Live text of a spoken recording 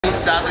We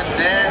started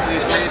there,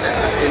 we played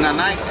in a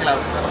nightclub.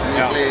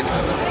 We played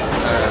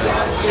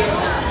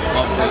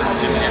Bob Dylan,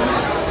 Jimi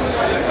Hendrix,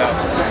 the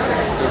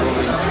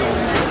Rolling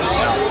Stones.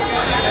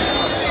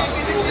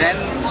 Then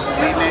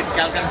we made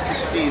Calcutta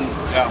 16.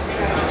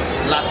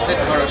 Lasted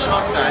for a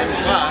short time,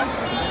 but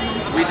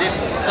we did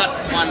cut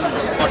 145.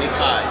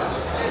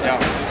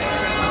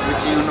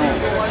 Which you know.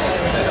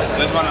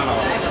 This one I know.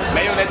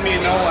 May you let me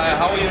know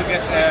how you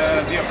get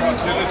the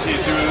opportunity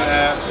to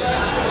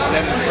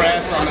let it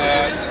press on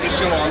an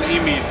issue on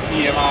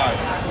EMI?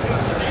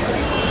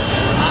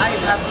 I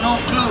have no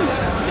clue.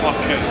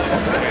 Okay.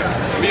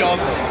 Me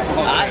also.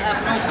 I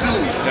have no clue.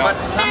 But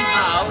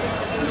somehow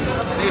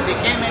they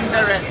became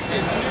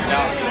interested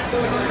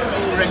to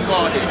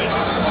record it.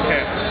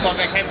 Okay. So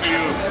they came to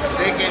you?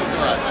 They came to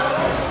us.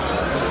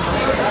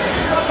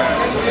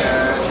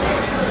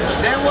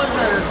 There was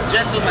a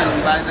gentleman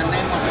by the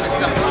name of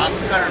Mr.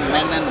 Bhaskar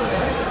Menon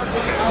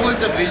who was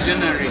a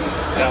visionary.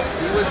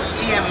 He was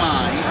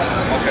EMI,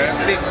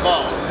 big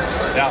boss.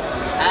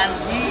 And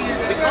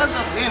because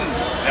of him,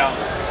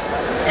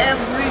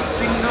 every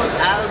single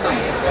album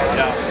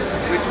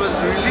which was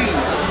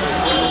released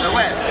in the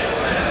West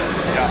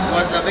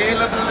was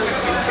available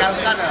in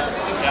Calcutta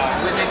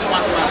within 1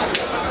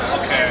 month.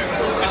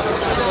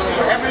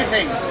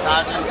 Everything,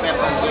 Sgt.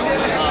 Pepper's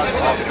Lonely Hearts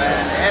Club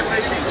Band,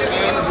 everything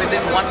came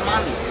within 1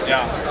 month.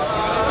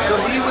 So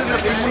he was a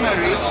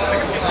visionary,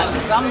 and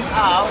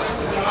somehow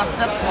he must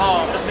have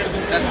thought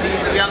that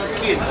these young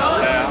kids,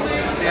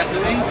 they are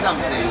doing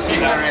something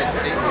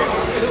interesting,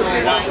 so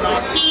why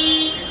not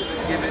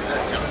give it a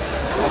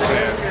chance?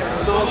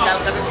 So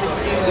Calcutta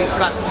 16, we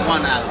cut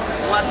 1 album,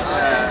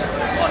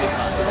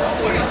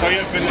 45. So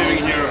you've been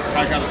living here,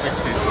 Calcutta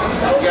 16?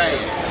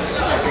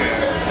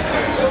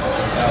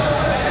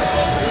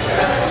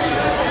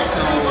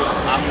 So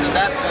after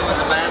that there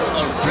was a band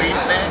called Great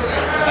Bear.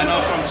 I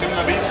know from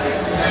SIMLA Beat.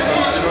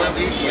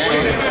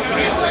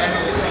 Great Bear.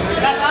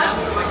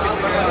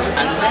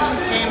 And then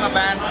came a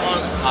band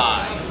called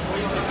High.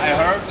 I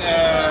heard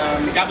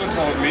Gabbo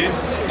told me,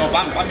 no,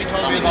 Bambi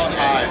told me about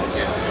High.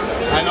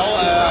 I know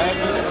I have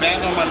this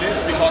band on my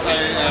list because I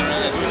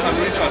do some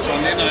research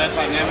on the internet,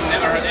 but I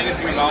never heard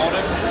anything about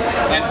it,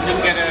 and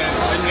didn't get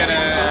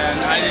an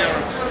idea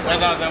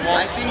whether there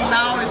was. I think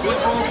now if you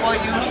go for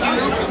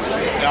YouTube,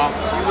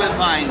 you will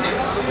find it.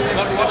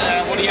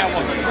 What year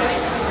was it?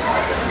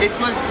 It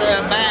was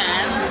a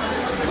band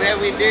where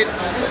we did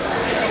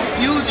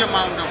huge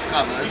amount of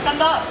covers.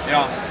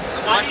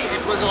 But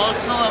it was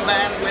also a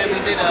band where we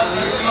did a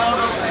lot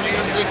of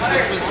music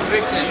which was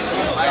written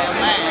by a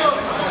man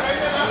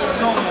who is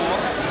no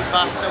more. He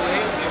passed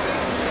away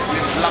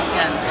with lung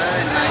cancer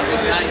in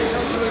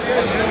 1990.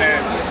 What's his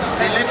name?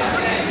 Dilip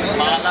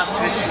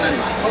Balakrishnan.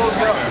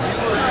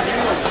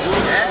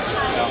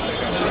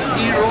 So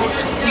he wrote a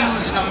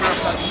huge number of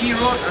songs. He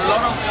wrote a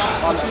lot of songs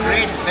for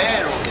Great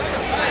Bear also.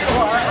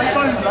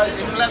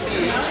 SIMLA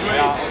Beat,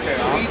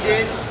 we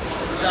did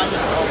some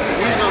of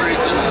his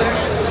original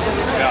songs.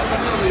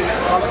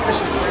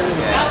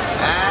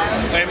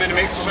 And so you made a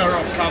mixture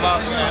of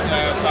covers and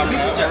some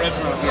original.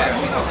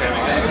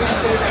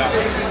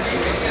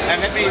 And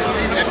let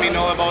me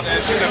know about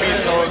SIMLA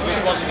Beat. So this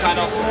was a kind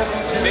of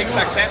big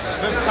success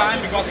this time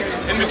because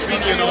in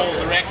between, you know,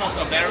 the records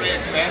are very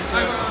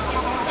expensive,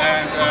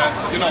 and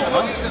you know,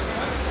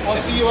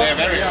 they're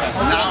very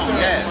expensive now.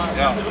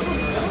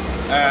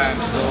 And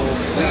so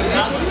we did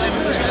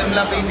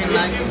SIMLA Beat in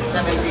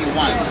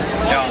 1971.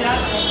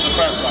 The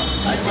first one.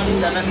 I think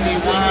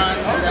 71,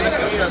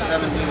 70 or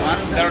 71.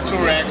 There are 2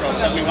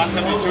 records, 71,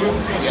 72,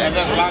 and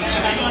there's one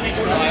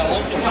I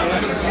own for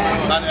sure.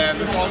 But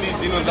there's only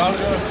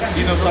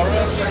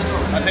Dinosaurus,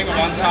 I think on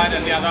one side,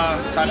 and the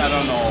other side I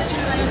don't know.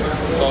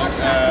 So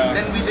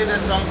then we did a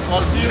song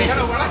called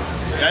Mist.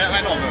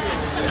 I know this.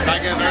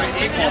 Like a very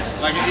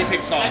like an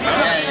epic song.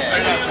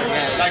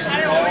 Like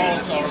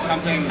Balls or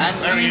something. And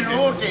very we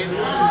wrote it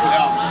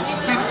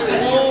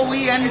before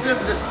we entered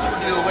the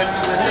studio when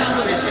we were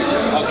just sitting.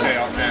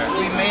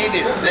 We made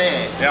it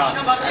there.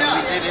 And we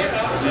did it.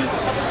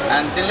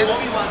 And Dilip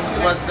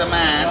was the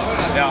man who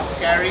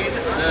carried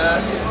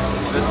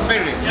the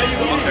spirit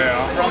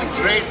from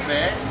Great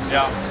Bear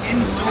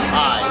into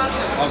High.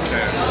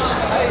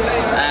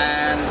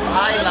 And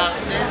High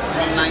lasted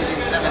from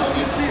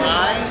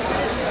 1975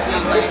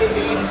 till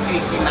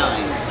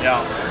 1989.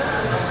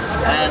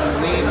 And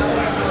we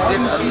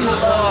did a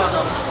lot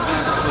of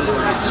beautiful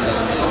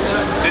original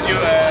music. Did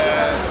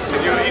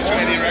you issue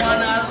any record?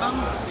 One album?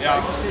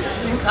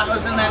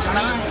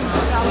 2009.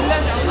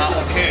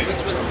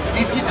 Which was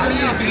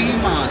digitally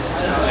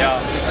remastered.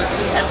 Because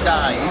he had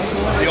died.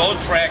 The old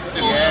tracks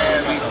we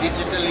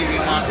digitally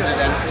remastered,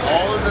 and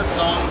all the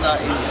songs are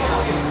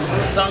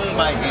sung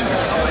by him.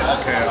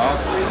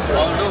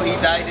 Although he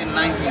died in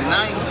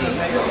 1990,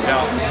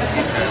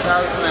 in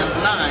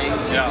 2009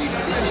 we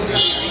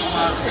digitally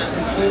remastered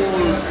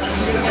old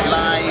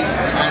live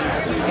and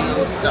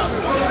studio stuff.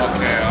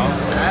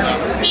 And an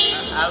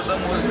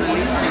album was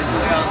released in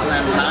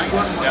 2009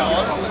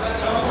 called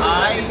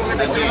I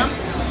Again.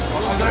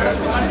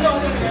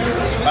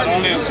 But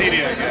only on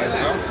CD, I guess,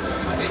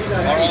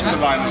 Or also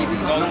vinyl? CD.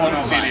 Don't want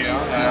a CD, CD.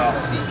 yeah?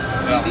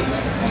 CD.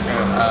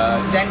 Okay.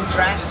 10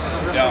 tracks,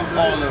 Yeah.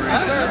 all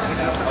original.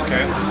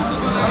 Okay.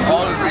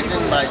 All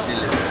written by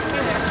Dylan.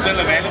 Still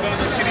available in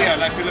the CD? I'd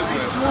like to look at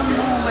it. I don't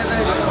know whether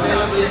it's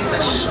available in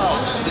the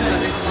shops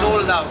because it's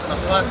sold out. The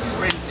first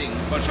printing,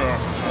 For sure,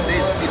 for sure.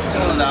 it's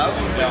sold out,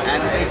 Yeah.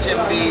 and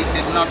HMV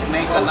did not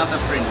make another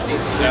printing.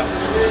 Yeah.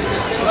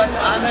 But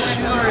I'm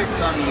sure it's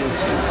on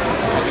YouTube.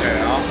 Okay,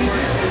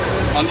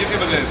 on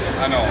YouTube it is,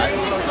 I know.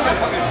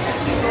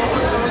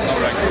 No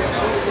records.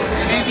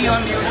 Maybe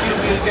on YouTube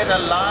you'll get a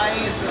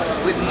live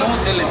with no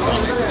lyrics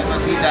on it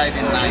because he died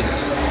in 90.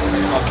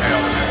 Okay,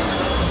 okay.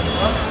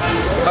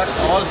 But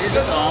all his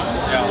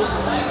songs Yeah.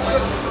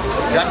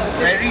 done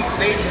very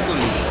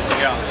faithfully,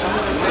 Yeah.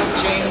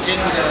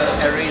 changing the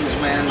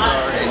arrangement or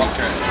anything.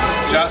 Okay.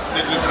 Just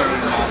digital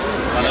master.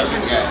 But at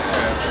least, Yeah.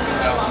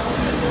 yeah.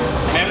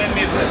 Now let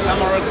me have some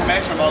more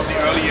information about the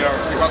early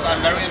years because I'm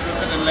very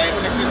interested in late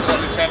 60s,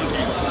 early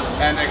 70s.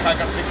 And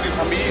Calcutta 60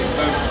 for me,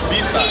 the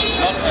B-side,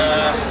 not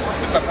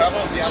Mr.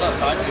 Purple, the other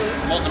side is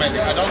most amazing.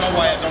 I don't know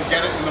why I don't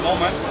get it in the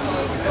moment.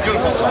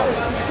 Beautiful song.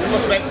 He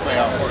was bass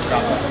player, for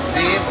example.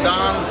 Dave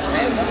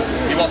dancing.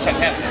 He was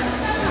fantastic.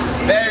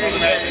 Very,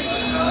 very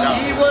good. Yeah.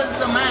 He was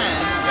the man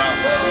Yeah.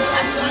 who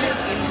actually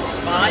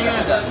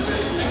inspired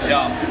us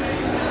Yeah.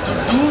 to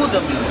do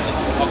the music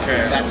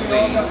Okay. that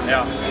way.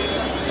 Yeah.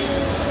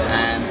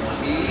 And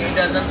he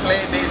doesn't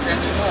play bass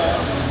anymore,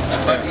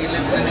 but he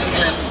lives in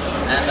England,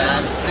 and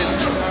I'm still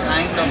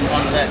kind of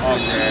contact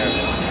with him.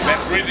 Okay.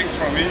 Best greetings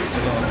from me.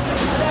 So.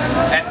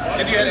 And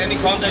did you have any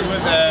contact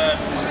with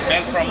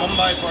bands from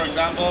Mumbai, for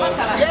example?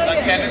 Yeah, like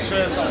yeah.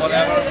 Savages or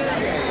whatever?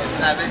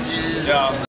 Savages. Yeah.